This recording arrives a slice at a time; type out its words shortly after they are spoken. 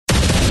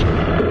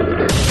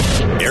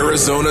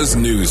Arizona's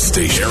news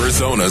station.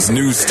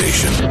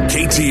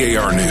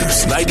 KTAR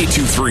News,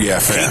 92.3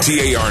 FM.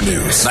 KTAR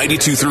News,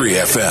 92.3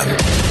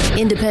 FM.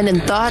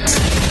 Independent thoughts,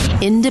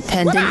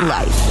 independent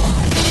life.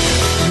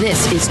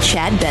 This is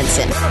Chad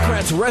Benson.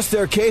 Democrats rest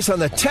their case on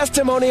the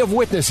testimony of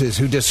witnesses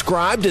who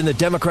described, in the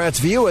Democrats'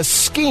 view, a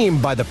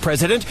scheme by the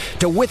president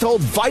to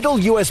withhold vital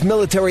U.S.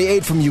 military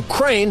aid from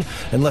Ukraine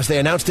unless they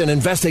announced an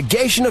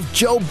investigation of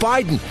Joe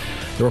Biden.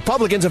 The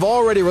Republicans have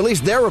already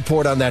released their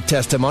report on that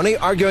testimony,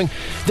 arguing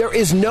there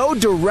is no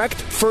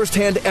direct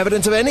first-hand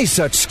evidence of any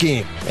such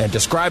scheme, and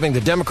describing the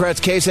Democrats'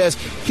 case as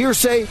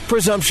hearsay,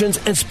 presumptions,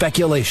 and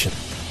speculation.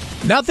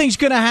 Nothing's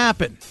going to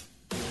happen.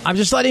 I'm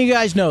just letting you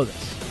guys know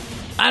this.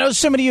 I know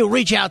so many of you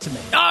reach out to me.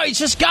 Oh, he's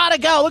just got to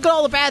go. Look at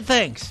all the bad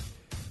things.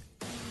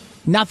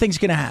 Nothing's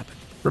going to happen.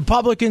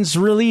 Republicans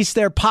release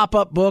their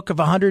pop-up book of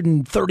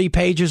 130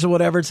 pages or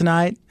whatever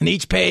tonight. And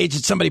each page,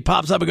 somebody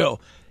pops up and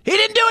go, he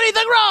didn't do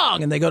anything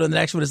wrong. And they go to the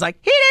next one. It's like,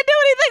 he didn't do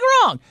anything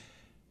wrong.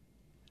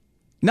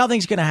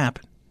 Nothing's going to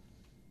happen.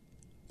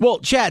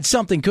 Well, Chad,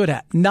 something could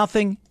happen.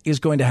 Nothing is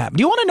going to happen.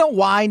 Do you want to know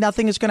why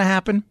nothing is going to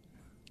happen?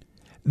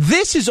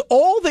 This is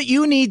all that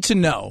you need to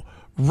know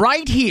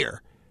right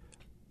here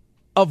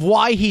of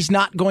why he's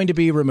not going to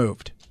be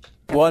removed.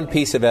 One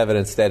piece of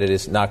evidence that it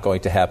is not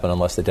going to happen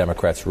unless the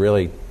Democrats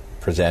really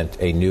present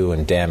a new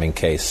and damning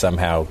case,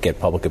 somehow get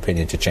public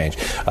opinion to change.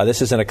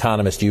 This is an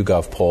Economist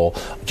YouGov poll,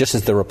 just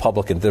as the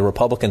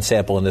Republican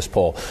sample in this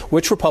poll.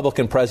 Which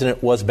Republican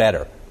president was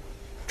better,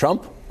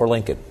 Trump or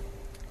Lincoln?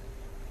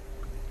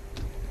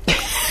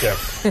 Yeah.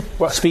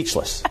 Well,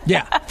 speechless.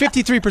 Yeah,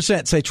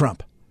 53% say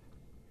Trump.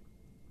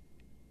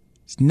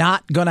 It's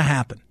not going to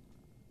happen.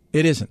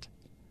 It isn't.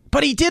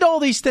 But he did all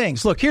these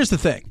things. Look, here's the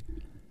thing.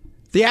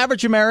 The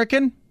average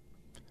American,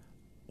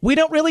 we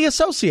don't really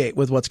associate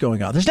with what's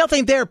going on. There's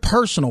nothing there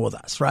personal with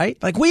us, right?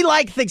 Like, we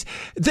like things.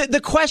 The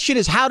question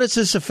is, how does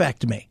this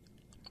affect me?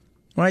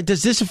 Right?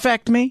 Does this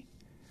affect me?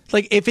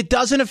 Like, if it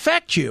doesn't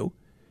affect you,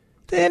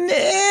 then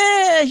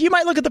you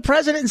might look at the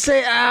president and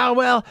say,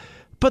 well,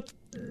 but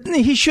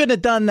he shouldn't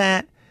have done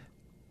that.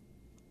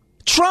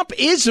 Trump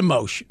is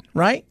emotion,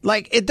 right?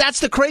 Like, that's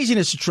the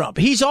craziness of Trump.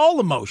 He's all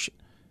emotion.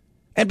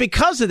 And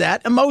because of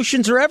that,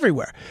 emotions are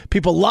everywhere.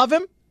 People love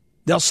him.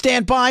 They'll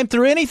stand by him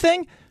through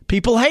anything.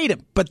 People hate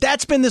him. But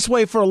that's been this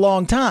way for a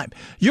long time.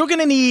 You're going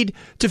to need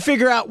to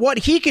figure out what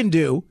he can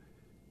do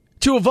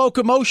to evoke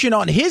emotion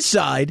on his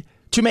side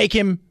to make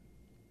him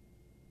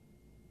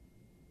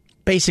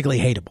basically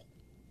hateable.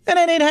 And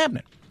it ain't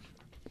happening.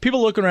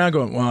 People looking around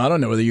going, well, I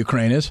don't know where the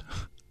Ukraine is.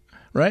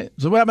 Right?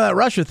 So what happened to that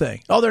Russia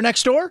thing? Oh, they're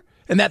next door?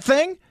 And that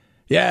thing?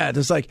 Yeah,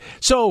 it's like,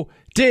 so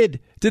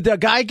did the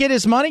guy get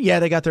his money? Yeah,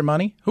 they got their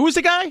money. Who was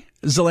the guy?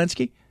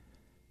 Zelensky.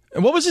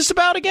 And what was this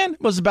about again?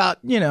 It was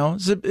about,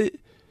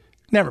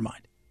 never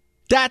mind.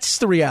 That's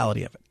the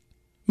reality of it.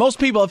 Most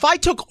people, if I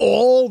took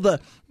all go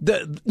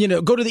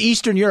to the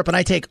Eastern Europe and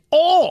I take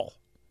all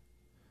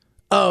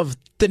of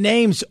the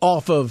names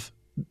off of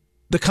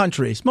the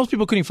countries, most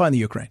people couldn't even find the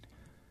Ukraine.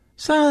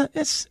 So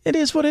it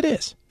is what it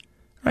is.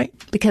 Right?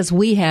 Because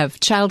we have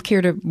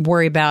childcare to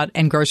worry about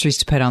and groceries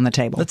to put on the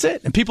table. That's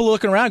it. And people are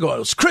looking around going,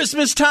 it's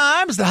Christmas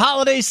time. It's the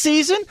holiday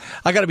season.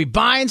 I got to be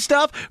buying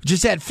stuff. We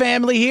just had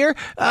family here.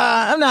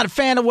 I'm not a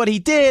fan of what he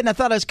did, and I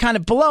thought it was kind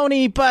of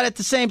baloney, but at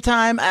the same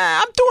time,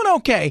 I'm doing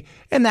okay.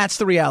 And that's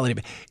the reality of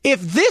it. If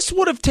this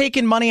would have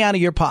taken money out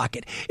of your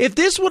pocket, if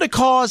this would have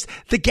caused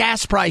the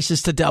gas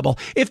prices to double,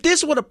 if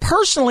this would have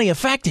personally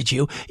affected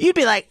you, you'd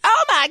be like,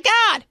 oh my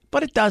God.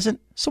 But it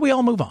doesn't. So we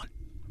all move on.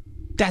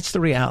 That's the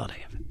reality of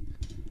it.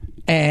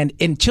 And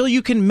until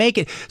you can make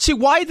it, see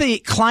why the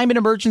climate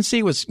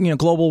emergency was,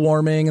 global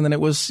warming, and then it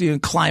was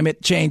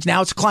climate change.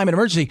 Now it's a climate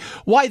emergency.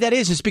 Why that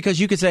is because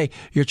you could say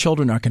your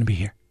children aren't going to be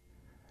here.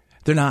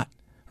 They're not,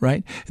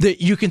 right?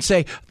 You can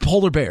say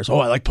polar bears. Oh,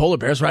 I like polar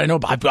bears, right? I know.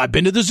 I've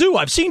been to the zoo.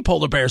 I've seen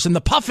polar bears and the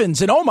puffins,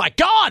 and oh my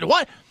God,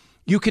 what?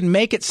 You can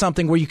make it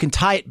something where you can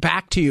tie it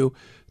back to you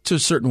to a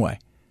certain way.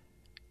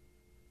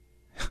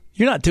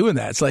 You're not doing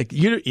that. It's like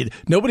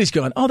nobody's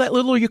going, oh, that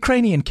little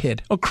Ukrainian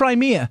kid. Oh,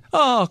 Crimea.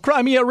 Oh,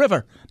 Crimea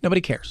River.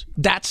 Nobody cares.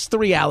 That's the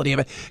reality of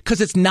it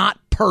because it's not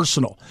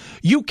personal.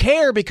 You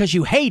care because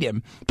you hate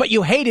him, but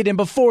you hated him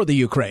before the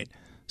Ukraine.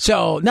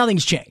 So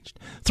nothing's changed.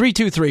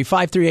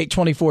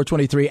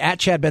 323-538-2423 at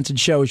Chad Benson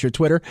Show is your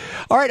Twitter.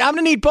 All right, I'm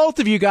going to need both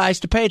of you guys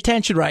to pay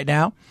attention right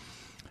now.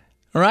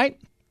 All right?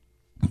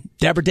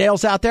 Deborah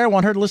Dale's out there. I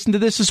want her to listen to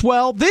this as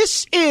well.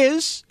 This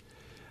is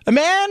a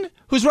man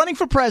who's running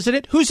for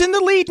president, who's in the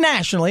lead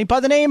nationally by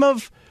the name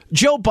of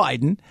Joe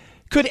Biden.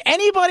 Could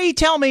anybody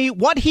tell me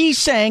what he's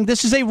saying?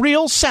 This is a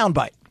real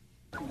soundbite.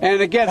 And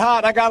to get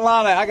hot, I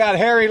got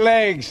hairy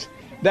legs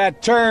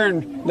that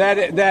turn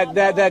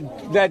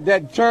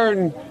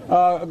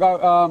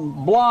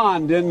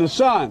blonde in the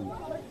sun.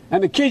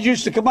 And the kids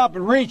used to come up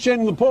and reach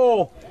in the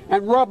pool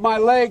and rub my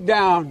leg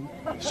down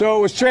so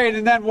it was straight,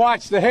 and then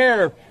watch the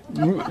hair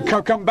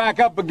come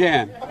back up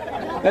again.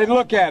 They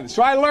look at it.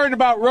 So I learned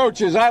about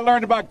roaches. I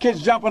learned about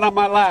kids jumping on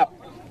my lap.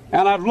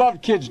 And I've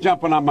loved kids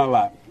jumping on my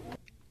lap.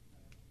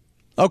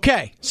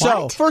 Okay.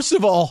 So, First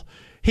of all,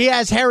 He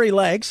has hairy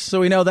legs, so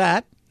we know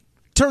that.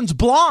 Turns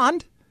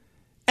blonde.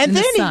 And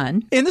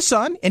in the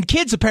sun. And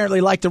kids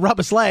apparently like to rub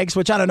his legs,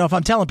 which I don't know if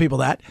I'm telling people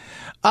that.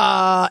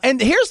 And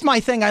here's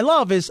my thing I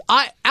love is,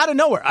 out of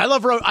nowhere,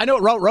 I know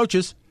it wrote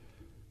roaches.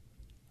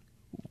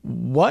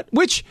 What?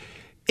 Which,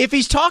 if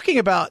he's talking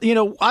about,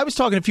 I was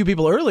talking to a few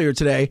people earlier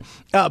today.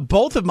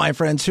 Both of my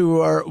friends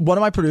who are, one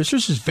of my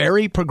producers is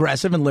very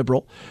progressive and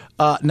liberal.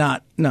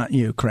 Not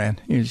you, Cran.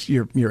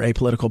 You're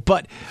apolitical.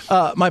 But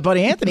my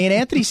buddy Anthony, and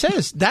Anthony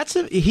says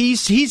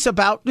he's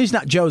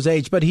not Joe's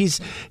age, but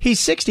he's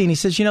 60, and he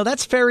says,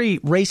 that's a very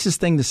racist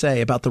thing to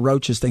say about the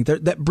roaches thing.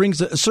 That brings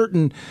a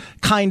certain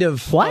kind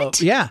of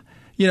what? Yeah.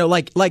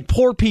 Like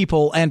poor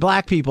people and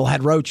black people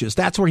had roaches.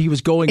 That's where he was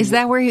going. Is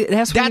that where he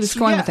was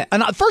going with it?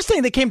 And the first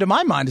thing that came to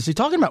my mind is he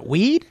talking about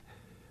weed?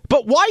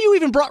 But why you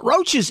even brought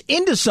roaches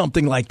into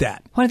something like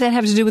that? What did that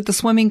have to do with the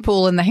swimming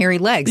pool and the hairy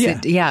legs?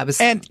 Yeah. It was.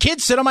 And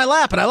kids sit on my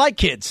lap, and I like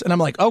kids. And I'm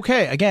like,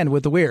 okay, again,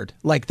 with the weird.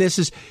 Like,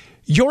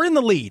 you're in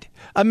the lead.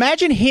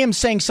 Imagine him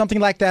saying something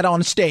like that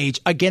on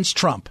stage against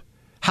Trump.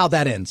 How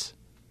that ends.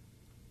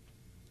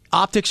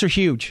 Optics are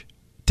huge.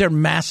 They're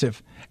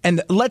massive.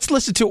 And let's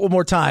listen to it one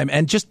more time,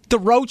 and just the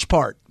roach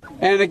part.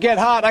 And to get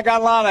hot, I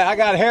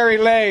got hairy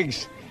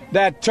legs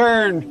that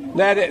turn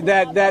blonde.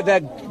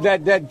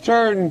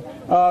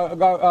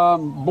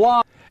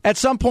 At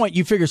some point,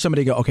 you figure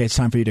somebody go, okay, it's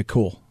time for you to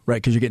cool, right?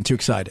 Because you're getting too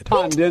excited.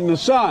 In the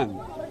sun,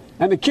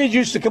 and the kids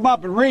used to come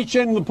up and reach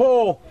in the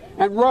pool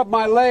and rub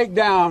my leg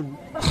down,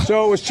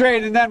 so it was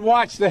straight, and then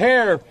watch the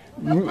hair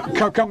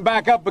come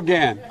back up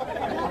again.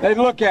 They'd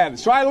look at it.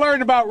 So I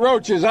learned about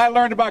roaches. I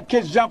learned about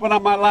kids jumping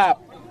on my lap.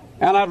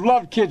 And I've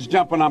loved kids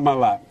jumping on my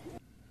lap.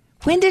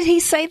 When did he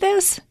say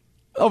this?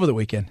 Over the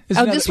weekend. This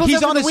was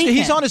over the weekend.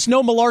 He's on his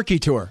no malarkey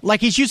tour.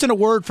 Like, he's using a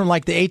word from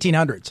like the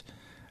 1800s.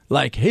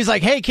 Like, he's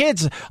like, hey,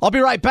 kids, I'll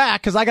be right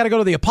back because I got to go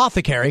to the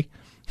apothecary.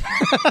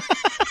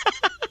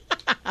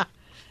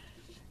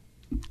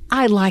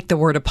 I like the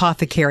word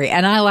apothecary,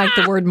 and I like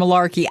the word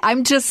malarkey.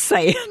 I'm just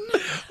saying.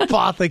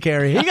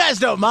 Apothecary. You guys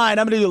don't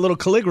mind. I'm going to do a little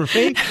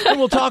calligraphy, and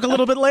we'll talk a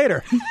little bit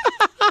later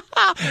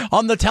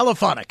on the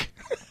telephonic.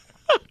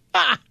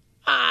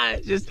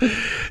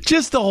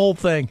 Just the whole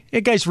thing.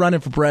 That guy's running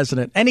for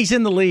president, and he's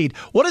in the lead.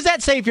 What does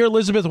that say if you're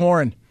Elizabeth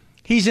Warren?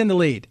 He's in the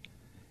lead.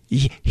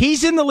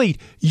 He's in the lead.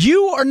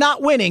 You are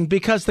not winning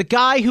because the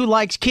guy who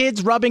likes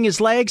kids rubbing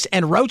his legs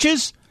and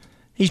roaches,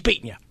 he's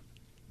beating you.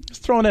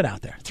 Just throwing it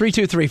out there.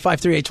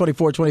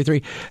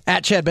 323-538-2423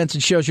 at Chad Benson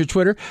Shows your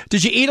Twitter.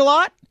 Did you eat a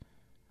lot?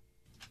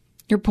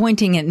 You're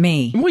pointing at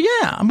me. Well,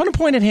 yeah. I'm going to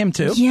point at him,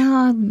 too.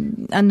 Yeah,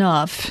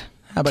 enough.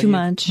 How about Too you?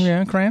 much.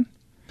 Yeah, Cran?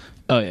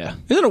 Oh, yeah.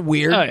 Isn't it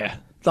weird? Oh, yeah.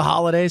 The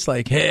holidays,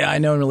 like, hey, I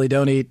normally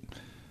don't eat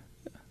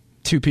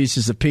 2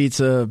 pieces of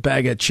pizza, a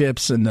bag of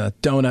chips, and a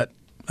donut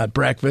at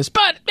breakfast,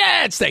 but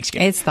it's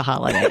Thanksgiving. It's the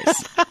holidays.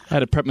 I had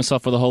to prep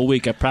myself for the whole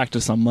week. I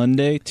practiced on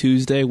Monday,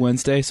 Tuesday,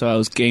 Wednesday, so I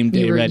was game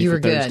day ready for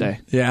Thursday.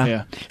 Good.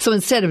 Yeah. So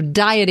instead of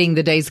dieting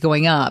the days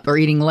going up or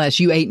eating less,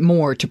 you ate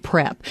more to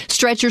prep.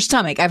 Stretch your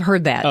stomach. I've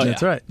heard that. Oh,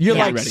 That's right.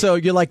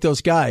 You're like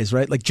those guys,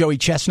 right? Like Joey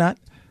Chestnut.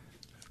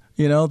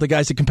 The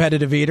guys that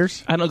competitive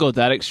eaters. I don't go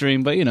that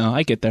extreme, but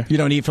I get there. You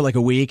don't eat for like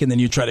a week, and then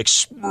you try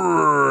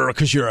to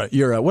because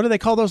you're a what do they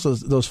call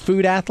those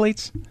food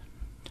athletes?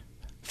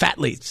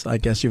 Fatletes, I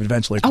guess you would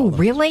eventually call them. Oh,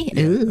 really?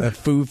 Yeah.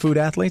 Food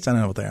athletes? I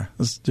don't know what they are.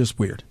 It's just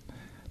weird.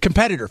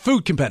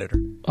 Food competitor.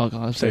 Oh,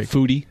 God, I'm saying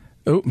foodie.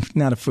 Oh,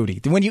 not a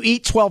foodie. When you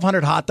eat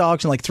 1,200 hot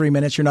dogs in like 3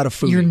 minutes, you're not a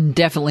foodie. You're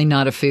definitely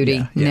not a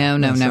foodie. Yeah.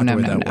 No.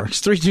 That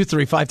works.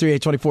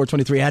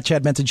 323-538-2423 at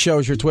Chad Benson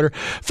Shows your Twitter.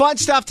 Fun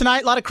stuff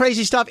tonight. A lot of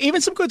crazy stuff.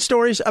 Even some good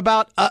stories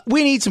about.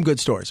 We need some good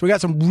stories. We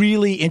got some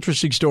really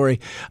interesting story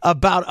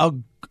about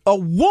a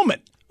woman,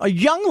 a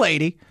young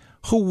lady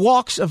who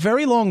walks a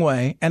very long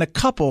way, and a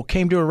couple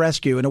came to her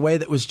rescue in a way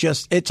that was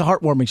it's a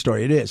heartwarming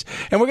story. It is.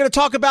 And we're going to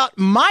talk about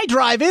my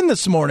drive in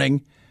this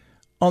morning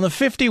on the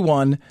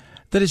 51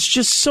 that is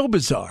just so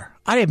bizarre.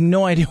 I have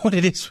no idea what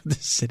it is for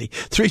this city.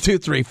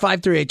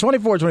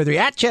 323-538-2423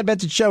 at Chad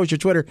Benson Show is your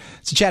Twitter.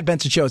 It's the Chad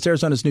Benson Show. It's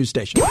Arizona's news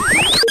station.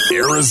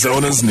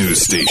 Arizona's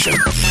news station.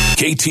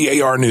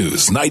 KTAR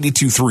News,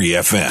 92.3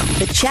 FM.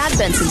 The Chad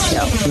Benson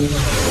Show,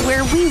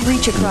 where we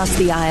reach across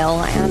the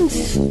aisle and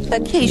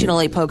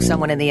occasionally poke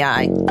someone in the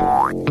eye.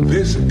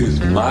 This is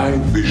my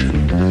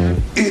vision.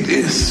 It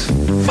is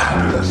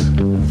fabulous.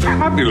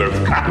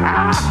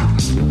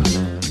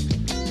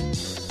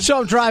 So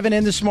I'm driving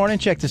in this morning.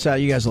 Check this out.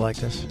 You guys will like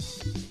this.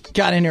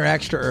 Got in here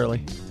extra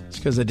early. It's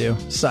because I do.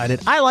 Decided.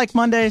 I like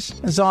Mondays.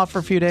 I was off for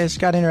a few days.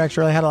 Got in here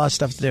extra early. Had a lot of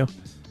stuff to do.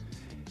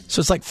 So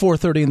it's like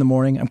 4:30 in the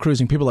morning. I'm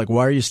cruising. People are like,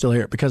 why are you still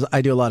here? Because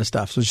I do a lot of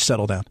stuff. So just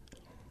settle down.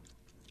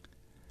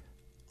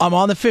 I'm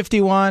on the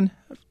 51.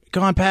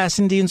 Gone past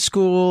Indian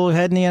School.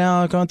 Heading,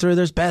 going through.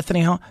 There's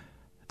Bethany Hall.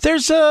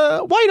 There's a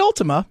white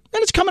Ultima.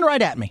 And it's coming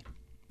right at me.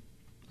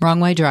 Wrong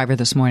way driver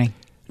this morning.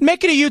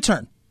 Making a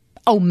U-turn.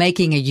 Oh,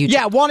 making a U-turn.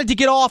 Yeah, wanted to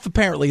get off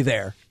apparently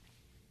there.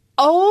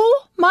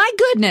 Oh, my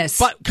goodness.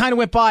 But kind of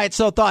went by it,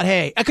 so thought,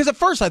 hey, because at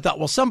first I thought,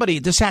 well,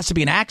 this has to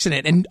be an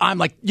accident. And I'm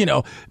like,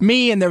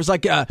 me, and there was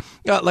like a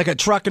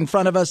truck in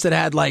front of us that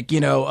had like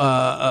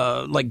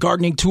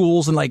gardening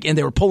tools and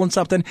they were pulling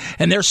something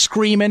and they're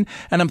screaming.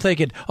 And I'm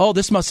thinking, oh,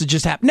 this must have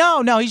just happened.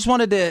 No, he just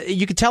wanted to,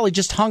 you could tell he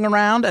just hung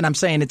around. And I'm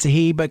saying it's a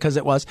he because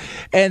it was.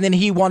 And then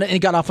he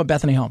got off of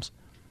Bethany Homes.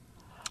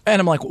 And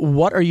I'm like,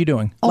 what are you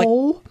doing?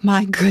 Oh,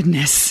 my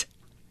goodness.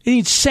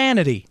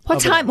 Insanity.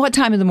 What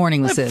time of the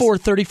morning was this?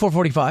 4:30,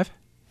 4:45.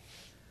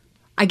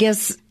 I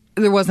guess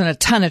there wasn't a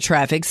ton of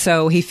traffic,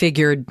 so he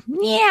figured,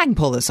 I can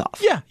pull this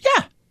off. Yeah.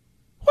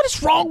 What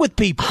is wrong with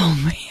people?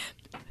 Oh,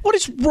 man. What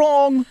is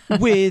wrong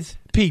with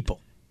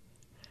people?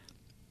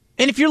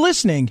 And if you're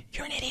listening,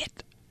 you're an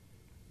idiot.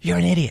 You're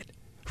an idiot.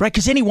 Right?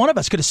 Because any one of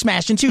us could have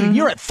smashed into you, and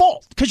you're at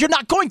fault because you're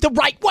not going the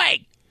right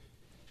way.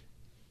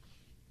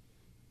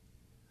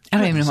 I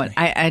don't even know what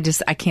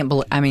I can't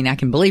believe. I mean, I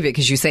can believe it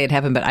because you say it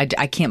happened, but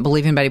I can't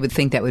believe anybody would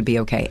think that would be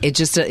okay. It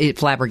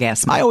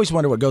flabbergasts me. I always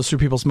wonder what goes through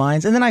people's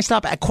minds, and then I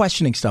stop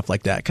questioning stuff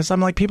like that because I'm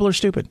like, people are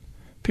stupid.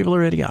 People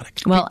are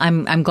idiotic. Well,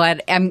 I'm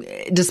glad.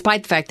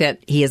 Despite the fact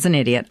that he is an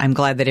idiot, I'm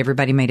glad that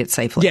everybody made it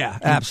safely. Yeah,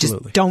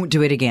 absolutely. Just don't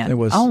do it again. It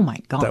was. Oh my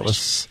gosh. That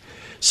was.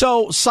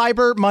 So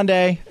Cyber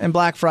Monday and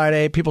Black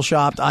Friday, people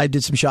shopped. I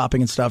did some shopping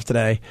and stuff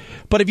today.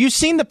 But have you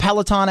seen the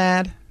Peloton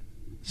ad?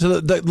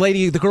 So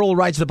the girl who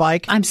rides the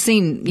bike. I'm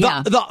seeing,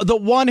 yeah. The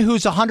one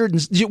who's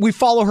 100. We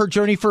follow her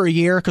journey for a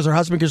year because her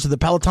husband goes to the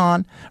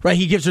Peloton. Right,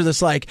 he gives her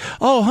this like,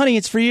 oh honey,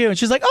 it's for you, and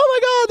she's like,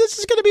 oh my god, this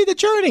is going to be the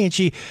journey.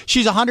 And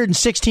she's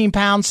 116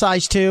 pounds,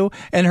 size 2,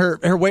 and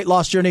her weight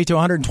loss journey to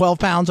 112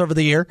 pounds over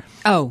the year.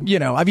 Oh,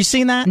 have you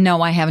seen that?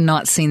 No, I have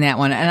not seen that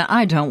one, and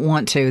I don't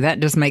want to. That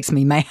just makes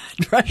me mad.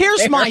 Right Here's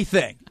there. My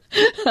thing.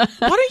 Why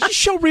don't you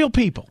show real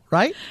people?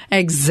 Right?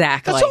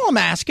 Exactly. That's all I'm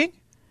asking.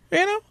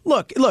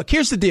 Look,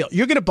 here's the deal.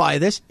 You're going to buy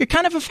this. You're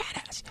kind of a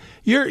fat ass.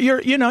 You're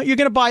going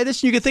to buy this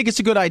and you're going to think it's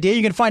a good idea.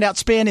 You're going to find out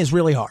spin is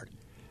really hard.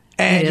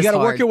 And you got to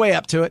work your way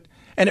up to it.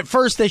 And at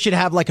first they should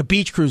have like a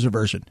beach cruiser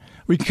version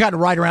where you can kind of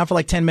ride around for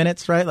like 10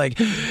 minutes, right? Like,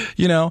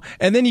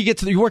 and then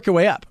you work your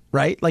way up,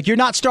 right? Like you're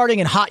not starting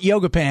in hot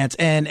yoga pants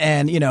and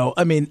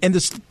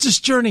this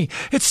journey,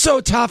 it's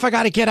so tough. I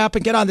got to get up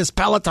and get on this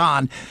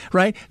Peloton,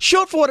 right?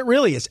 Show it for what it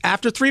really is.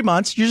 After 3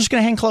 months, you're just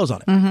going to hang clothes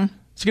on it. Mm-hmm.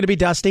 It's going to be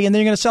dusty, and then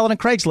you're going to sell it on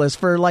Craigslist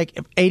for like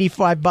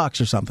 $85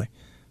 or something.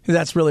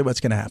 That's really what's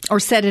going to happen. Or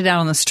set it out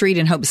on the street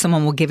and hope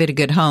someone will give it a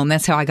good home.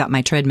 That's how I got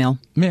my treadmill.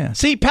 Yeah.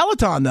 See,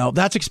 Peloton, though,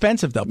 that's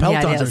expensive, though.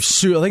 Pelotons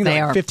are, I think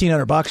they're like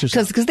 $1,500 or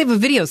something. Because they have a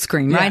video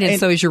screen, right? And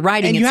so as you're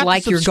riding, it's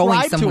like you're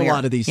going somewhere. To a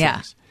lot of these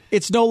things.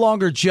 It's no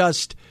longer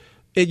just...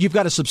 You've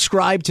got to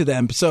subscribe to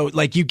them. So,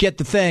 like, you get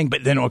the thing,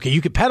 but then, okay, you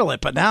could pedal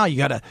it, but now you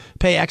got to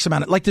pay X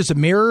amount. Like, there's a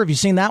mirror. Have you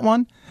seen that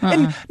one?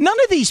 And none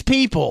of these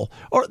people,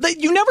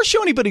 you never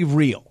show anybody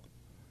real,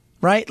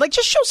 right? Like,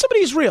 just show somebody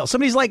who's real.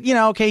 Somebody's like,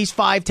 okay, he's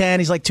 5'10",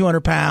 he's like 200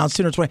 pounds,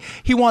 220.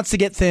 He wants to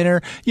get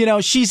thinner.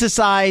 She's a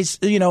size,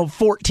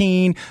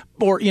 14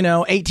 or,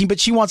 18, but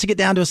she wants to get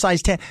down to a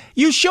size 10.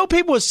 You show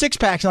people with six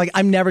packs, and like,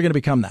 I'm never going to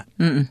become that.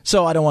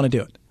 So I don't want to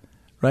do it.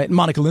 Right? And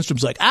Monica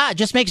Lindstrom's like, it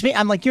just makes me.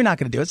 I'm like, you're not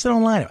going to do it, so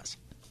don't lie to us.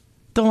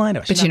 Don't lie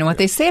to us. But you know what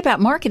they say about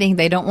marketing?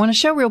 They don't want to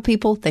show real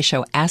people. They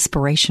show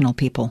aspirational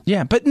people.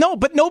 Yeah, but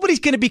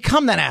nobody's going to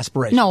become that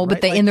aspirational. No,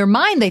 but in their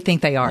mind, they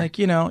think they are. Like,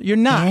 you're not.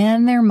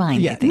 In their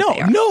mind, they think they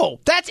are. No.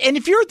 And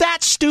if you're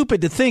that stupid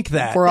to think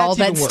that. We're all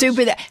that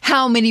stupid.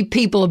 How many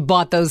people have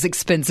bought those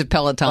expensive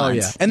Pelotons? Oh,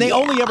 yeah. And they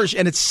only ever,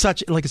 and it's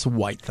such, like, it's a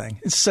white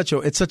thing. It's such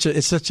a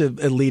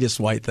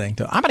elitist white thing.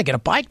 I'm going to get a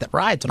bike that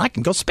rides and I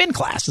can go spin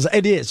classes.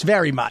 It is,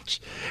 very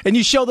much. And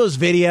you show those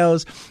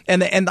videos,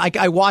 and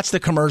I watch the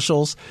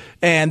commercials.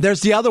 And there's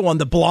the other one,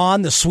 the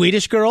blonde, the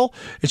Swedish girl,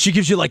 and she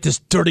gives you like this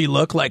dirty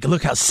look, like,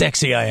 look how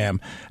sexy I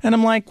am. And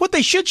I'm like, what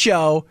they should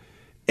show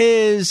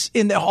is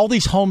all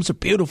these homes are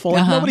beautiful.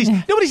 Like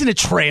nobody's in a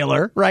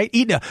trailer, right?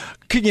 Eating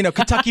a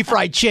Kentucky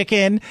Fried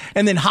Chicken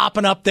and then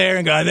hopping up there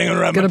and going, I think I'm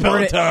going to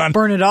ride my Peloton.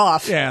 Burn it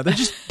off. Yeah, they're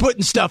just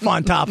putting stuff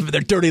on top of it.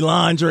 Their dirty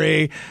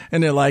laundry,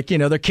 and they're like,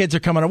 their kids are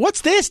coming up. What's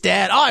this,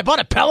 Dad? Oh, I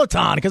bought a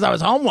Peloton because I was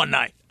home one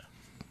night.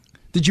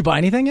 Did you buy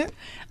anything yet?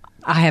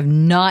 I have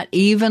not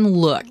even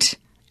looked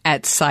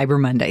at Cyber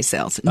Monday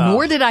sales,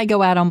 nor did I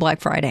go out on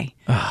Black Friday.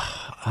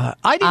 I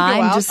didn't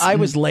go out. I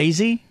was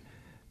lazy,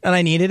 and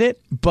I needed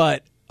it,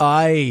 but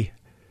I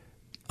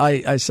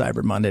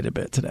Cyber Mondayed a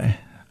bit today.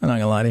 I'm not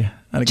gonna lie to you.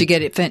 Did you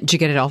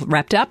get it all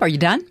wrapped up? Are you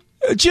done?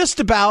 Just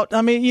about.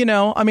 I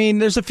mean,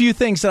 there's a few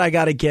things that I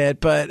got to get,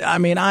 but I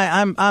mean,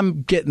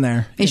 I'm getting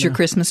there. Is your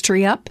Christmas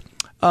tree up?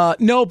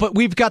 No, but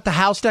we've got the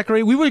house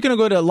decorated. We were going to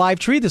go to Live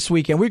Tree this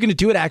weekend. We were going to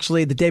do it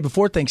actually the day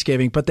before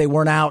Thanksgiving, but they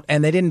weren't out,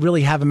 and they didn't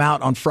really have them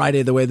out on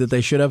Friday the way that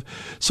they should have.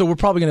 So we're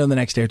probably going to do them the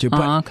next day or two.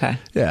 But, okay.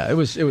 Yeah, it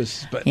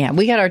was. But, yeah,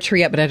 we got our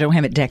tree up, but I don't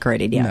have it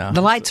decorated yet. No.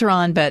 The lights are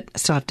on, but I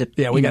still have to.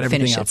 Yeah, we got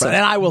everything else. And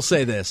I will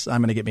say this: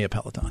 I'm going to get me a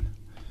Peloton.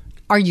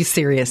 Are you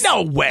serious?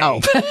 No way.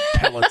 Oh.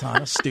 Peloton.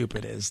 How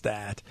stupid is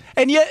that?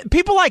 And yet,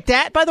 people like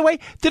that, by the way,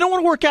 they don't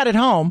want to work out at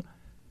home.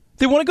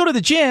 They want to go to the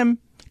gym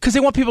because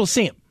they want people to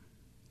see them.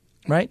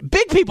 Right?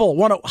 Big people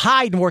want to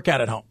hide and work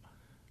out at home.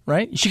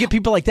 right? You should get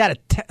people like that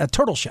a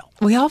turtle shell.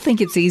 We all think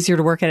it's easier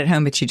to work at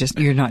home, but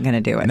you're not going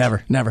to do it.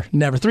 Never.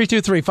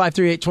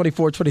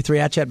 323-538-2423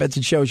 at Chad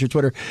Benson Show is your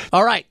Twitter.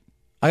 All right.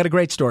 I got a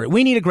great story.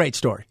 We need a great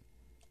story.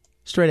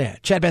 Straight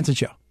ahead. Chad Benson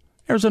Show,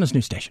 Arizona's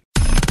news station.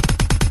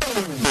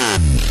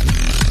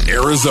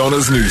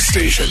 Arizona's news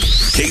station.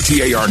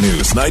 KTAR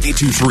News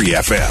 92.3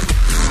 FM.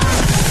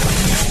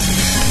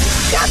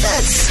 Got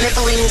that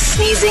sniffling,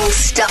 sneezing,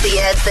 stuffy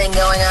head thing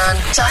going on?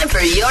 Time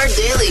for your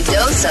daily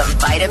dose of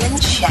Vitamin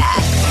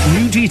Chad.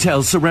 New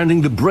details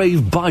surrounding the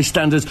brave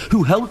bystanders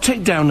who helped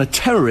take down a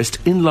terrorist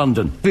in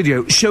London.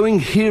 Video showing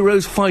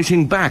heroes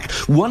fighting back.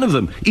 One of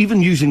them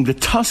even using the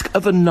tusk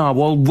of a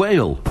narwhal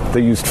whale.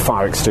 They used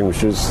fire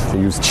extinguishers, they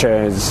used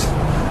chairs.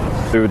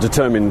 They were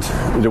determined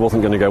it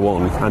wasn't going to go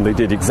on, and they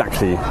did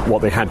exactly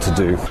what they had to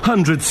do.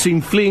 Hundreds seen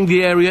fleeing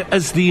the area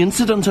as the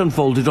incident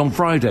unfolded on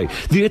Friday.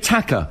 The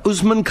attacker,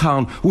 Usman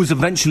Khan, was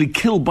eventually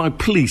killed by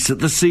police at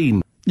the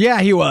scene.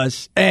 Yeah, he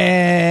was.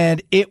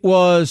 And it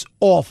was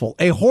awful.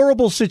 A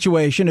horrible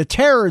situation, a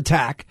terror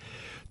attack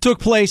took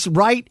place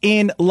right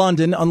in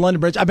London, on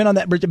London Bridge. I've been on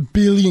that bridge a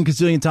billion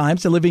gazillion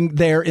times, living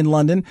there in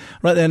London,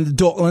 right in the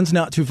Docklands,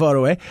 not too far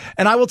away.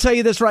 And I will tell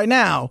you this right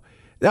now,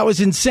 that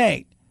was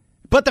insane.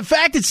 But the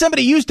fact that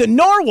somebody used a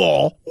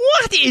narwhal,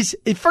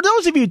 for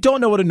those of you who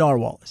don't know what a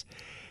narwhal is,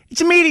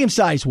 it's a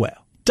medium-sized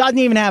whale. Doesn't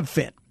even have a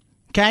fin.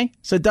 Okay?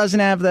 So it doesn't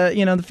have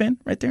the fin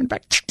right there in the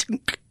back.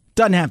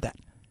 Doesn't have that.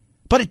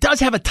 But it does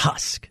have a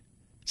tusk.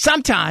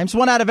 Sometimes,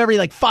 one out of every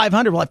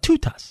 500 will have two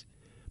tusks.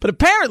 But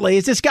apparently,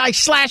 it's this guy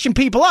slashing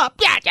people up.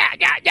 Yeah.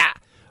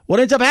 What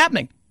ends up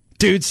happening?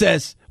 Dude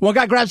says, one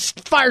guy grabs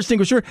fire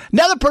extinguisher,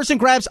 another person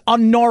grabs a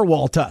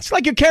narwhal tusk.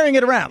 Like you're carrying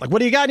it around. Like, what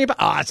do you got in your back?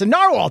 Oh, it's a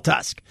narwhal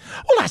tusk.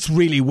 Well, that's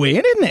really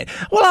weird, isn't it?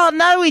 Well, I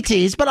know it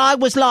is, but I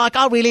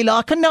really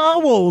like a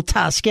narwhal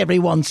tusk every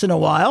once in a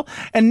while.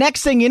 And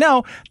next thing you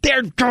know,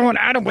 they're going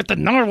at him with the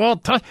narwhal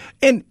tusk.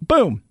 And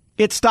boom,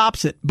 it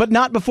stops it. But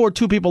not before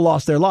two people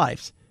lost their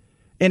lives.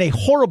 In a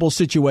horrible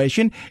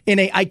situation,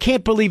 I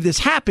can't believe this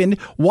happened.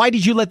 Why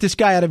did you let this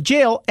guy out of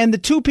jail? And the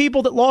two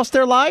people that lost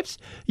their lives,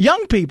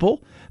 young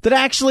people that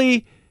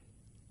actually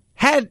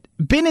had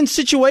been in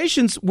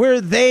situations where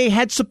they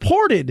had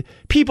supported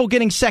people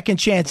getting second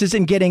chances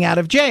and getting out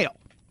of jail.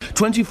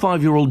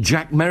 25-year-old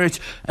Jack Merritt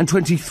and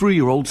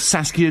 23-year-old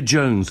Saskia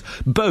Jones,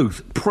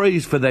 both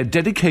praised for their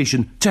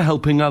dedication to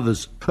helping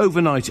others.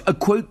 Overnight, a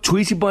quote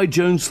tweeted by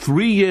Jones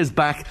 3 years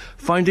back,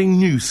 finding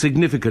new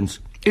significance.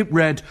 It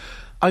read,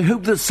 "I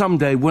hope that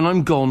someday when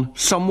I'm gone,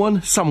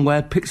 someone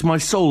somewhere picks my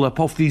soul up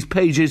off these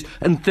pages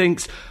and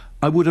thinks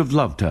I would have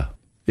loved her."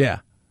 Yeah.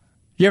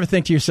 You ever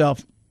think to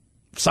yourself,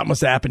 if something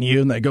was to happen to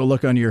you and they go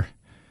look on your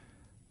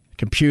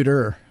computer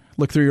or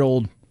look through your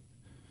old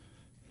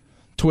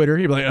Twitter,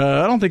 you'd be like,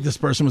 I don't think this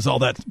person was all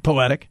that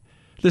poetic.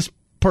 This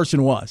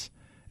person was.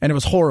 And it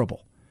was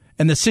horrible.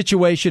 And the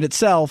situation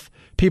itself,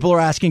 people are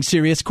asking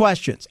serious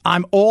questions.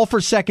 I'm all for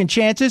second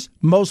chances.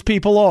 Most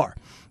people are.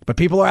 But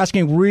people are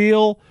asking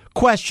real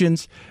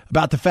questions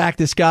about the fact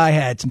this guy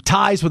had some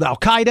ties with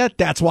Al-Qaeda.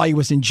 That's why he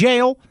was in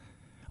jail.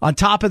 On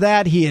top of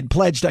that, he had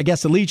pledged, I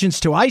guess, allegiance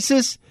to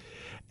ISIS.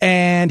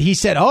 And he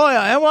said,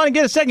 I want to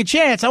get a second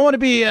chance. I want to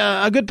be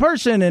a good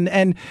person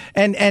and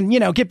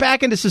get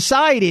back into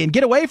society and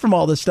get away from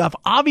all this stuff.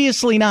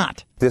 Obviously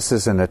not. This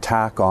is an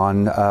attack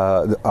on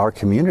our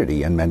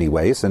community in many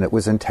ways, and it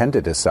was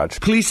intended as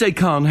such. Police say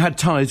Khan had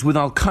ties with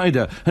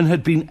Al-Qaeda and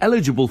had been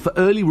eligible for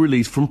early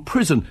release from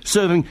prison,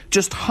 serving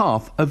just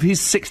half of his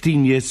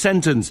 16-year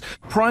sentence.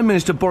 Prime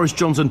Minister Boris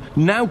Johnson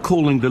now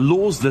calling the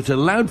laws that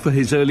allowed for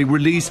his early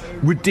release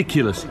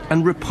ridiculous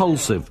and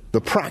repulsive. The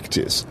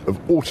practice of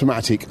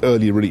automatic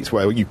early release,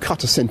 where you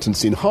cut a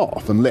sentence in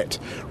half and let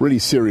really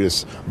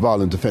serious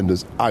violent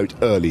offenders out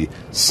early,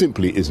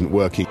 simply isn't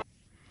working.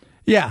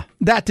 Yeah,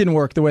 that didn't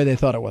work the way they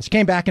thought it was.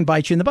 Came back and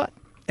bite you in the butt.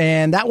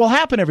 And that will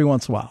happen every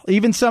once in a while.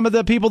 Even some of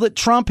the people that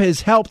Trump has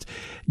helped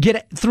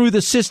get through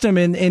the system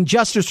in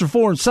justice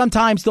reform,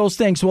 sometimes those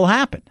things will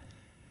happen.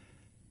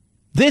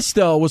 This,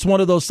 though, was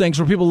one of those things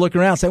where people look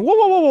around and say,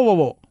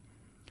 whoa.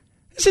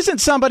 This isn't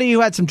somebody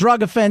who had some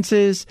drug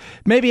offenses,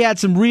 maybe had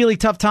some really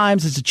tough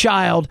times as a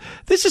child.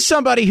 This is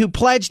somebody who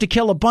pledged to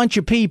kill a bunch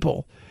of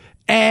people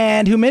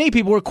and who many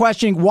people were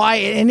questioning why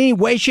in any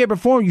way, shape, or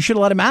form you should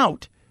have let him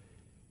out.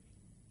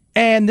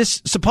 And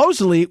this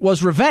supposedly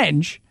was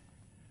revenge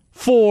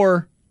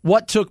for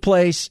what took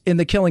place in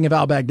the killing of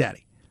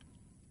al-Baghdadi.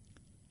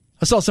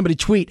 I saw somebody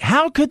tweet,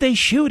 how could they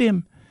shoot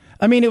him?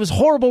 I mean, it was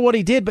horrible what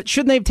he did, but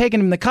shouldn't they have taken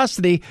him into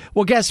custody?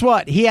 Well, guess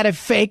what? He had a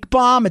fake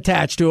bomb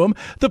attached to him.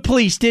 The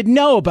police didn't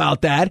know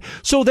about that.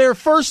 So their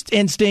first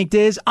instinct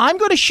is, I'm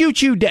going to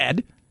shoot you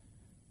dead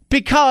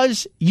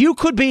because you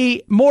could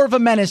be more of a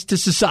menace to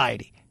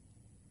society.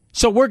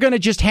 So we're going to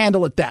just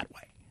handle it that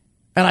way.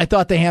 And I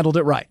thought they handled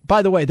it right.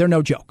 By the way, they're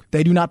no joke.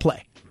 They do not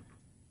play,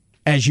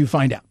 as you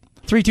find out.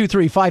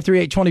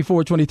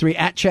 323-538-2423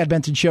 at Chad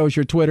Benson Show is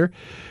your Twitter.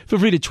 Feel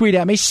free to tweet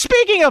at me.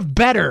 Speaking of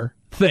better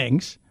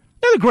things,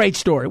 another great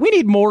story. We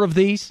need more of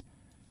these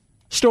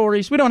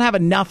stories. We don't have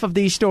enough of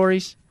these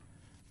stories,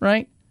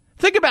 right?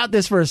 Think about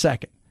this for a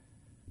second.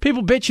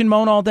 People bitch and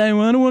moan all day.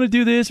 Well, I don't want to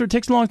do this, or it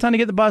takes a long time to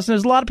get the bus. And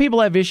there's a lot of people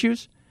that have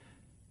issues,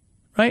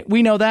 right?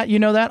 We know that. You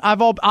know that.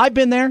 I've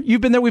been there.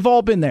 You've been there. We've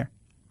all been there.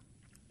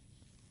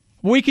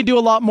 We could do a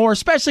lot more,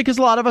 especially because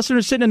a lot of us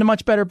are sitting in a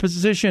much better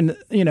position,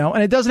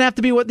 and it doesn't have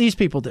to be what these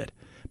people did.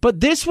 But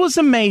this was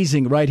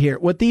amazing right here,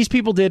 what these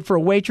people did for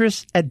a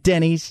waitress at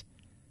Denny's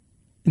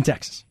in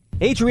Texas.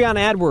 Adriana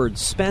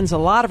Edwards spends a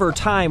lot of her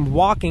time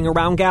walking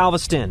around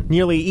Galveston.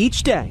 Nearly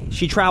each day,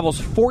 she travels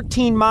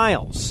 14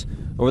 miles.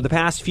 Over the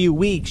past few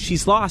weeks,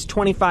 she's lost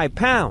 25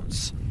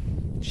 pounds.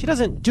 She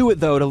doesn't do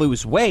it, though, to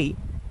lose weight.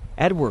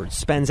 Edwards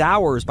spends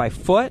hours by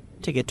foot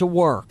to get to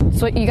work.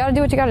 So you got to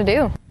do what you got to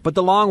do. But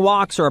the long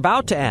walks are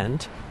about to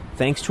end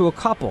thanks to a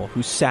couple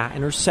who sat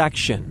in her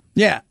section.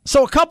 Yeah,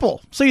 so a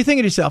couple. So you're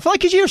thinking to yourself,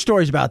 because you hear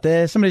stories about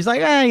this. Somebody's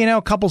like,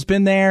 a couple's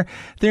been there.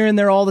 They're in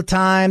there all the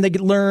time. They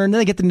learn.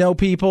 They get to know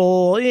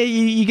people.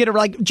 You get it.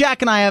 Like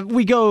Jack and I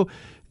we go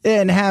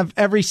and have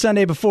every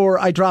Sunday before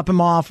I drop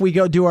him off, we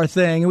go do our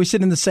thing. And we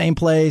sit in the same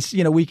place,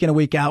 week in and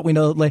week out. We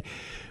know,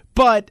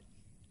 but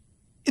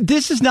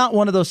this is not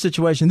one of those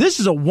situations. This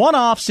is a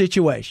one-off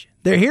situation.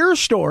 They hear a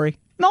story,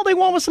 and all they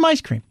want was some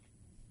ice cream.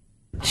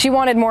 She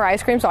wanted more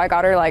ice cream, so I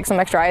got her some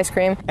extra ice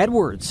cream.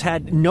 Edwards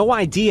had no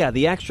idea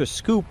the extra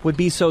scoop would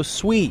be so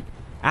sweet.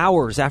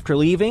 Hours after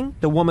leaving,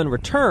 the woman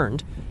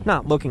returned,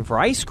 not looking for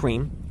ice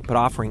cream, but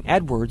offering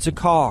Edwards a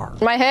car.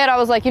 In my head, I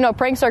was like,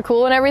 pranks are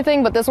cool and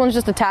everything, but this one's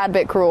just a tad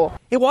bit cruel.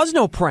 It was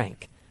no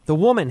prank. The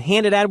woman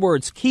handed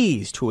Edwards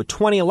keys to a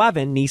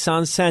 2011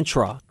 Nissan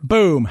Sentra.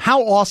 Boom.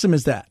 How awesome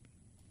is that?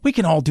 We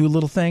can all do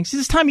little things.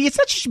 This time of year, it's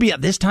not just be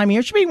at this time of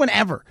year. It should be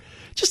whenever.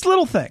 Just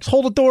little things.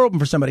 Hold a door open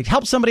for somebody.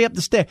 Help somebody up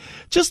the stairs.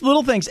 Just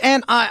little things.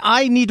 And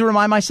I need to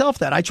remind myself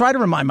that. I try to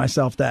remind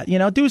myself that.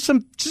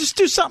 Just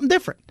do something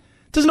different.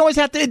 It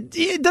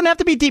doesn't have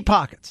to be deep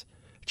pockets.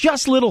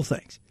 Just little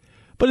things.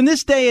 But in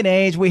this day and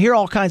age, we hear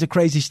all kinds of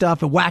crazy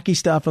stuff and wacky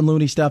stuff and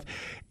loony stuff.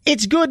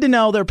 It's good to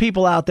know there are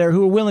people out there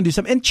who are willing to do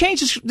something and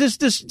change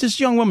this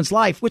young woman's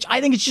life, which I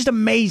think is just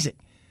amazing.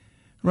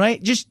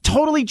 Right? Just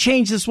totally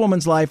change this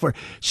woman's life where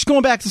she's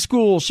going back to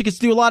school. She gets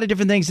to do a lot of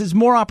different things. There's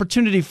more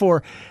opportunity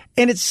for her.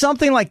 And it's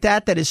something like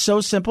that is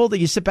so simple that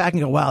you sit back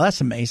and go, wow, that's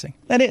amazing.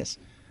 That is.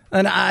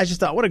 And I just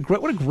thought, what a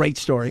great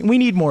story. We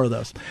need more of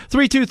those.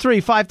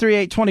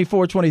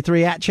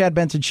 323-538-2423 at Chad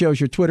Benson Show's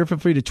your Twitter. Feel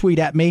free to tweet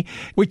at me.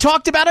 We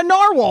talked about a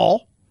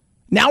narwhal.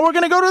 Now we're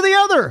going to go to the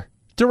other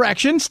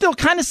direction. Still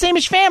kind of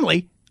same-ish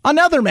family.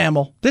 Another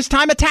mammal. This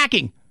time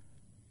attacking.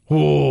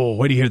 Oh,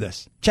 wait to hear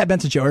this. Chad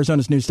Benson Show,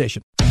 Arizona's news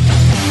station.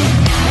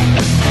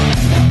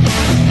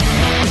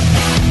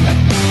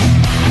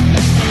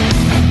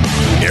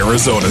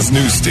 Arizona's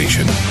news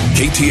station,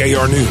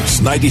 KTAR News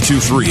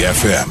 92.3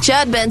 FM.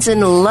 Chad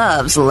Benson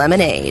loves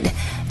lemonade.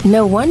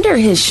 No wonder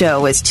his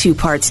show is 2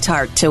 parts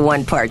tart to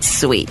 1 part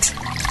sweet.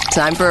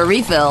 Time for a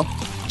refill.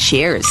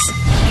 Cheers.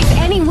 If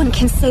anyone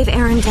can save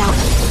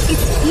Arendelle,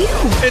 it's you.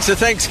 It's a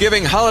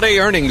Thanksgiving holiday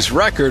earnings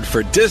record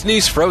for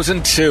Disney's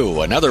Frozen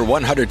 2. Another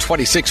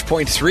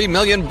 $126.3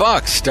 million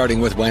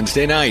starting with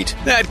Wednesday night.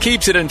 That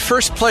keeps it in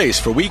first place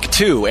for week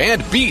 2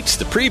 and beats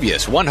the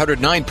previous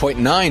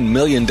 $109.9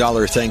 million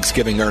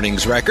Thanksgiving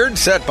earnings record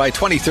set by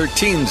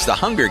 2013's The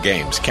Hunger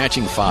Games: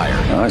 Catching Fire.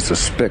 I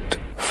suspect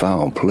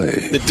foul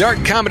play. The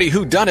dark comedy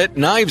whodunit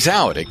Knives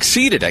Out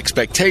exceeded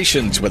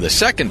expectations with a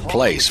second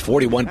place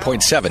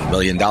 $41.7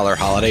 million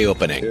holiday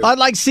opening. I'd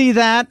like to see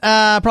that.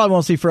 Probably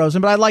won't see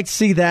Frozen, but I'd like to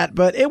see that.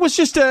 But it was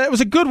just it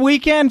was a good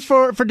weekend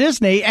for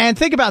Disney. And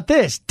think about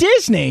this.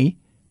 Disney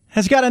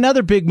has got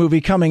another big movie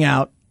coming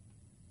out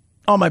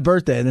on my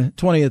birthday, the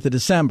 20th of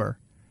December,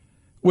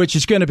 which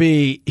is going to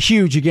be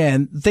huge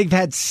again. They've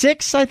had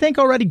 6, I think,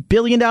 already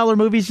billion-dollar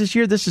movies this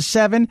year. This is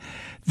 7.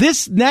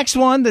 This next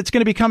one that's going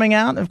to be coming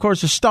out, of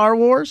course, is Star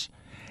Wars.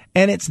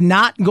 And it's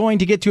not going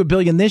to get to $1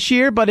 billion this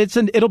year, but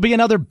it'll be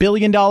another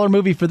billion-dollar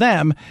movie for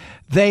them.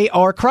 They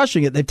are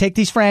crushing it. They take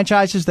these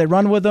franchises, they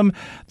run with them,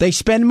 they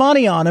spend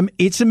money on them.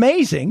 It's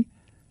amazing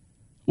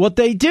what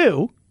they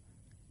do,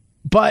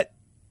 but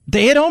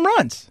they hit home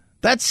runs.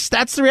 That's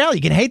the reality.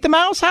 You can hate the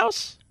Mouse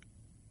House,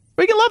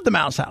 or you can love the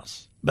Mouse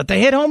House. But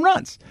they hit home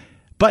runs.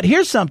 But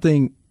here's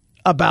something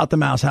about the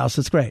Mouse House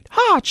that's great.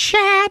 Oh,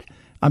 Chad.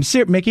 I'm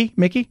serious.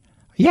 Mickey?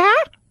 Yeah?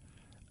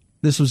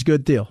 This was a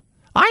good deal.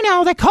 I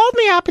know. They called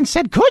me up and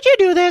said, could you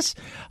do this?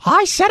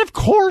 I said, of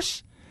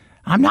course.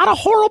 I'm not a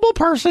horrible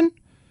person.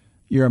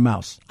 You're a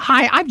mouse. You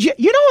know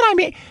what I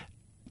mean?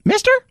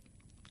 Mister,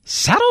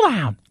 settle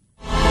down.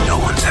 No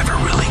one's ever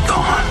really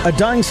gone. A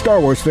dying Star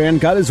Wars fan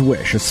got his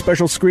wish, a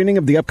special screening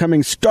of the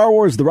upcoming Star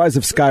Wars The Rise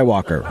of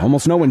Skywalker.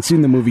 Almost no one's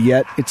seen the movie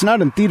yet. It's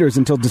not in theaters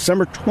until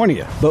December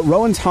 20th. But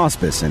Rowan's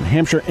Hospice in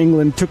Hampshire,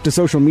 England took to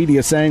social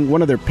media saying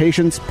one of their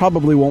patients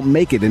probably won't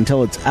make it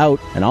until it's out,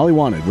 and all he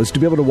wanted was to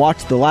be able to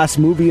watch the last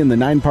movie in the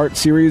 9-part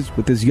series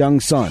with his young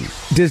son.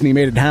 Disney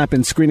made it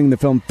happen, screening the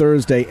film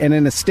Thursday, and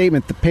in a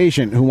statement, the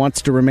patient, who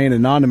wants to remain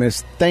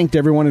anonymous, thanked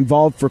everyone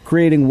involved for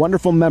creating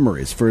wonderful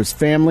memories for his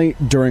family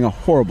during a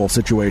horrible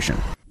situation.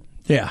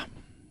 Yeah,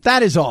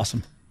 that is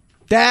awesome.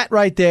 That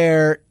right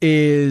there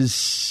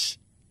is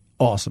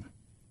awesome.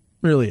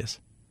 Really is.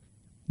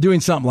 doing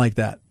something like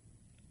that.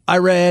 I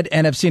read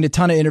and have seen a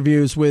ton of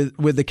interviews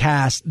with the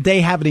cast.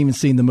 They haven't even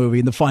seen the movie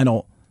and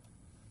the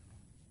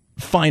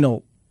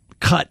final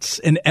cuts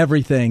and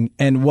everything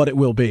and what it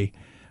will be.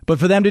 But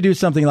for them to do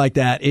something like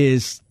that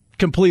is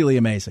completely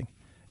amazing.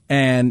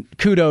 And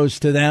kudos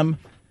to them,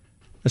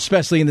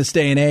 especially in this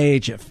day and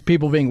age of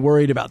people being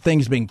worried about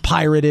things being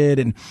pirated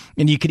and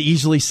you could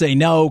easily say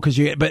no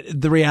but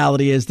the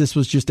reality is this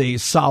was just a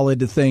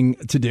solid thing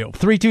to do.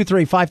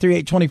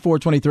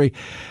 323-538-2423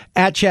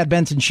 at Chad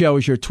Benson Show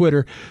is your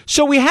Twitter.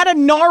 So we had a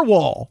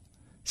narwhal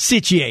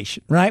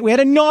situation, right? We had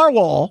a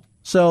narwhal.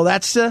 So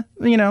that's,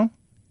 doesn't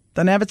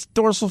have its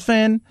dorsal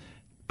fin,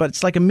 but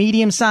it's like a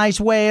medium-sized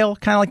whale,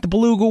 kind of like the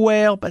beluga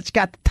whale, but it's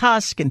got the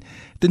tusk, and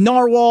the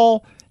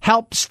narwhal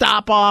helped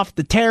stop off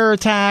the terror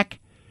attack.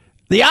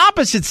 The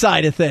opposite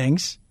side of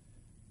things,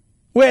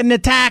 we had an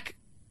attack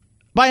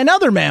by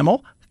another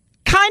mammal,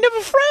 kind of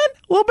a friend,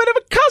 a little bit of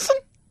a cousin,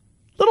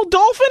 little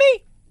dolphin-y,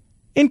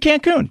 in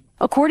Cancun.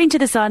 According to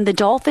The Sun, the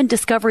dolphin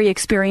discovery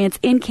experience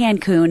in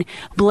Cancun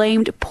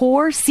blamed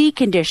poor sea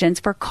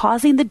conditions for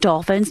causing the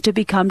dolphins to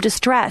become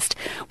distressed,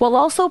 while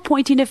also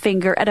pointing a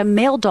finger at a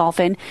male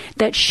dolphin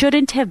that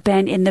shouldn't have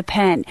been in the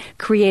pen,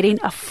 creating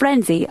a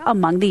frenzy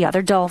among the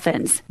other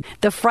dolphins.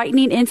 The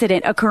frightening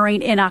incident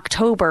occurring in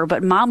October,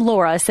 but Mom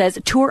Laura says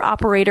tour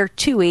operator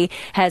TUI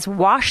has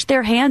washed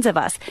their hands of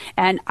us,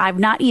 and I've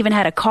not even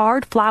had a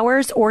card,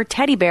 flowers, or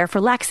teddy bear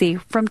for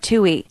Lexi from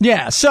TUI.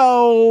 Yeah,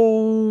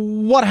 so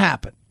what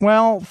happened?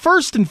 Well,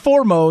 first and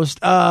foremost,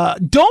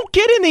 don't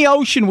get in the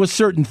ocean with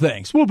certain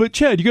things. Well, but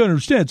Chad, you got to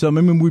understand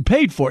something. I mean, we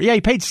paid for it. Yeah,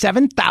 you paid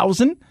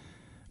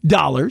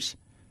 $7,000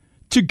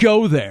 to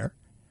go there,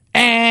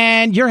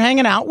 and you're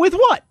hanging out with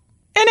what?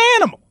 An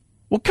animal.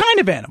 What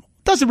kind of animal?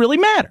 Doesn't really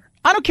matter.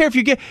 I don't care if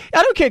you get.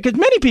 I don't care because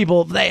many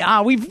people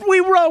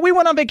we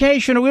went on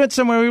vacation or we went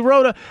somewhere. We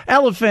rode an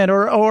elephant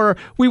or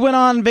we went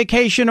on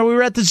vacation or we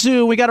were at the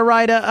zoo. We got to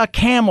ride a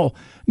camel.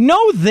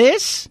 Know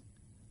this: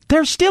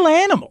 they're still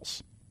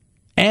animals.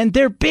 And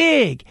they're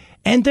big,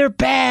 and they're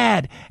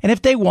bad. And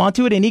if they want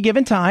to at any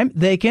given time,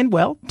 they can,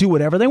 do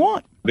whatever they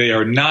want. They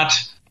are not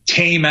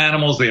tame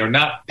animals. They are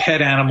not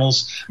pet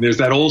animals. There's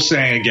that old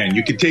saying again,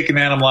 you can take an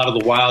animal out of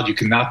the wild. You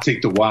cannot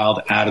take the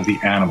wild out of the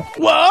animal.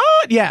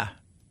 What? Yeah.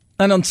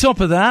 And on top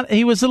of that,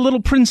 he was a little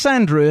Prince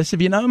Andreas,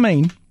 if you know what I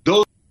mean.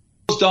 Those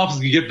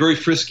dolphins can get very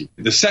frisky.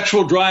 The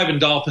sexual drive in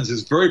dolphins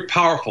is very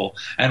powerful.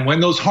 And when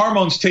those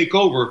hormones take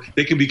over,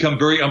 they can become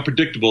very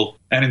unpredictable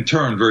and in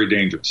turn very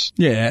dangerous.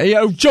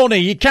 Yeah, Johnny,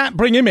 you can't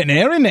bring him in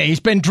here, innit? He's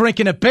been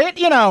drinking a bit,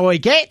 he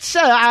gets.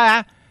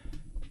 But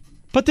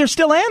they're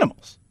still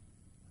animals.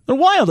 They're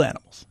wild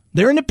animals.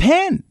 They're in a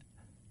pen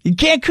in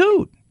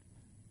Cancun.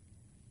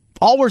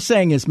 All we're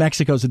saying is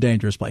Mexico's a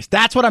dangerous place.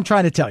 That's what I'm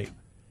trying to tell you.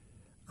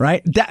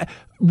 Right?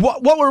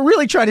 What we're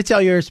really trying to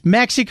tell you is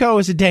Mexico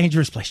is a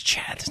dangerous place.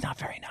 Chad, it's not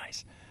very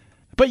nice.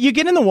 But you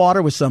get in the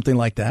water with something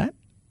like that,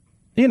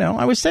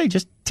 I would say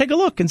just take a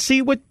look and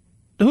see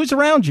who's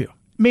around you.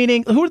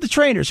 Meaning, who are the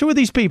trainers? Who are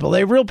these people? Are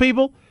they real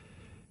people?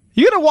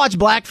 You're going to watch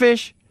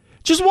Blackfish?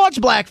 Just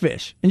watch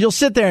Blackfish. And you'll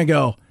sit there and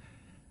go,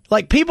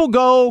 people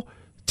go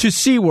to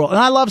SeaWorld. And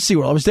I love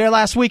SeaWorld. I was there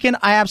last weekend.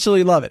 I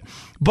absolutely love it.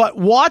 But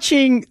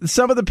watching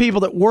some of the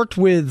people that worked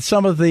with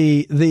some of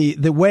the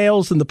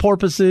whales and the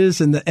porpoises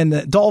and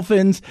the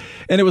dolphins,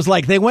 and it was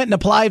like they went and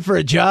applied for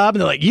a job,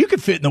 and they're like, you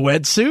could fit in the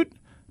wetsuit,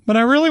 but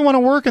I really want to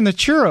work in the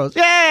churros.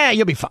 Yeah,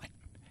 you'll be fine.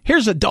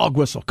 Here's a dog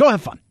whistle. Go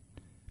have fun.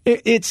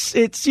 It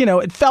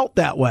felt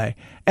that way.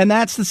 And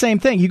that's the same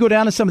thing. You go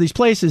down to some of these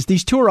places,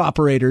 these tour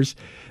operators,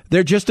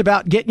 they're just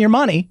about getting your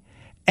money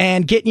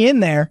and getting you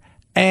in there,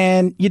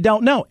 and you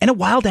don't know. And a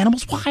wild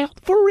animal's wild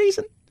for a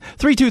reason.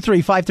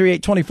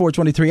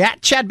 323-538-2423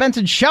 at Chad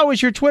Benson Show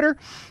is your Twitter.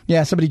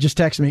 Yeah, somebody just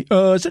texted me.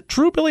 Is it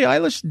true Billie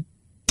Eilish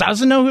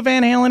doesn't know who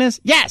Van Halen is?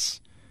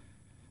 Yes.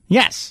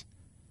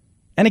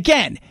 And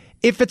again,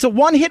 if it's a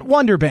one-hit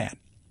wonder band,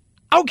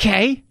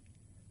 okay,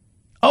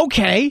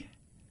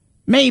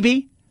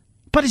 maybe,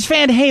 but it's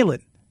Van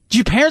Halen. Do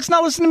your parents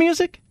not listen to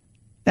music?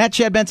 At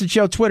Chad Benson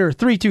Show, Twitter,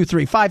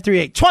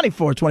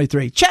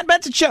 323-538-2423. Chad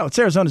Benson Show, it's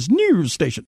Arizona's news station.